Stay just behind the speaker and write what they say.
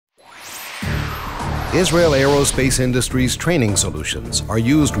Israel Aerospace Industries training solutions are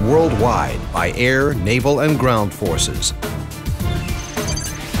used worldwide by air, naval, and ground forces.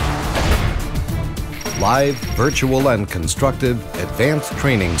 Live, virtual, and constructive advanced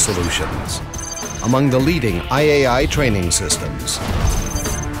training solutions. Among the leading IAI training systems.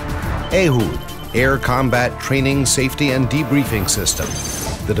 EHUD, Air Combat Training, Safety, and Debriefing System.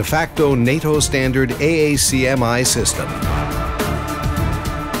 The de facto NATO standard AACMI system.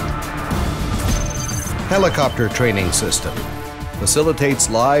 Helicopter Training System. Facilitates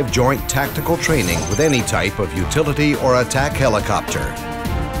live joint tactical training with any type of utility or attack helicopter.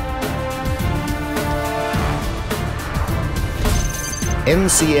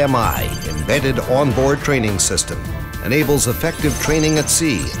 NCMI, Embedded Onboard Training System, enables effective training at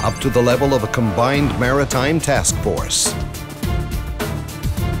sea up to the level of a combined maritime task force.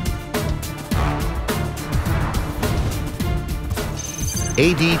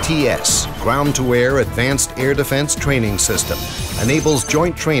 ADTS, Ground-to-Air Advanced Air Defense Training System, enables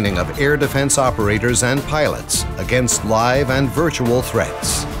joint training of air defense operators and pilots against live and virtual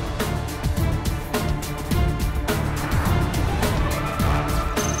threats.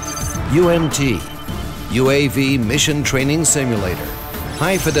 UMT, UAV Mission Training Simulator,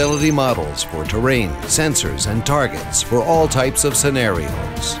 high-fidelity models for terrain, sensors, and targets for all types of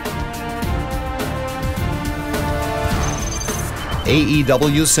scenarios.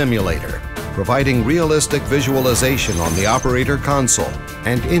 AEW Simulator, providing realistic visualization on the operator console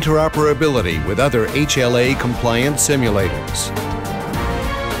and interoperability with other HLA-compliant simulators.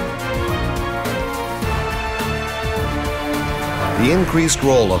 The increased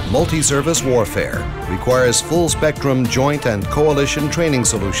role of multi-service warfare requires full-spectrum joint and coalition training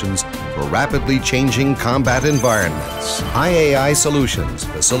solutions for rapidly changing combat environments. IAI solutions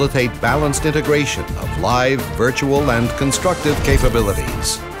facilitate balanced integration of live, virtual, and constructive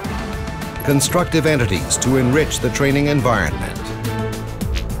capabilities. Constructive entities to enrich the training environment.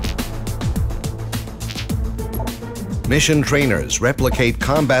 Mission trainers replicate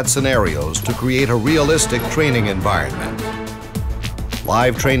combat scenarios to create a realistic training environment.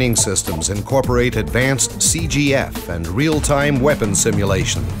 Live training systems incorporate advanced CGF and real-time weapon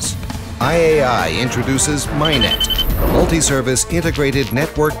simulations. IAI introduces MyNet, a multi-service integrated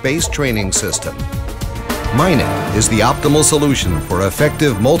network-based training system. MyNet is the optimal solution for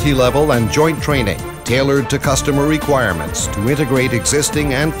effective multi-level and joint training, tailored to customer requirements to integrate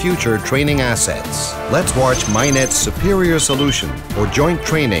existing and future training assets. Let's watch MyNet's superior solution for joint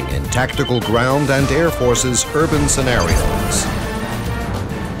training in tactical ground and air forces urban scenarios.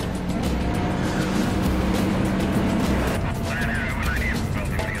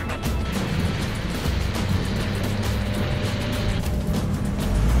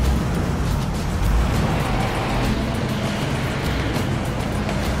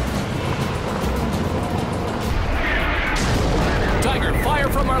 Fire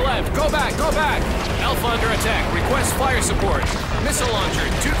from our left. Go back, go back. Alpha under attack. Request fire support. Missile launcher,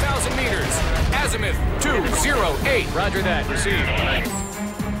 2,000 meters. Azimuth, 208. Roger that. Received.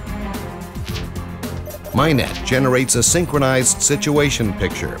 MyNet generates a synchronized situation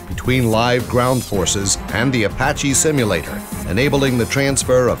picture between live ground forces and the Apache simulator, enabling the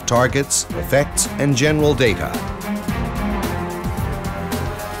transfer of targets, effects, and general data.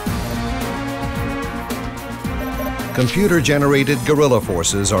 Computer-generated guerrilla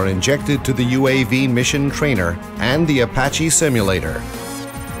forces are injected to the UAV mission trainer and the Apache simulator.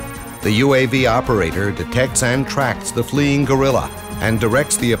 The UAV operator detects and tracks the fleeing guerrilla and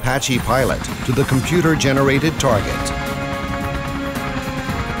directs the Apache pilot to the computer-generated target.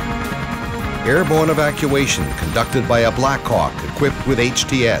 Airborne evacuation conducted by a Black Hawk equipped with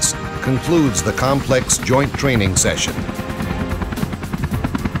HTS concludes the complex joint training session.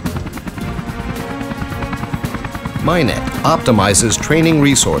 MyNet optimizes training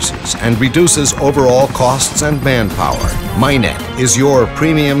resources and reduces overall costs and manpower. MyNet is your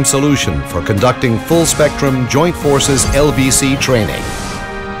premium solution for conducting full-spectrum Joint Forces LVC training.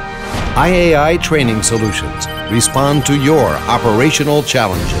 IAI training solutions respond to your operational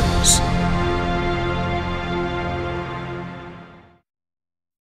challenges.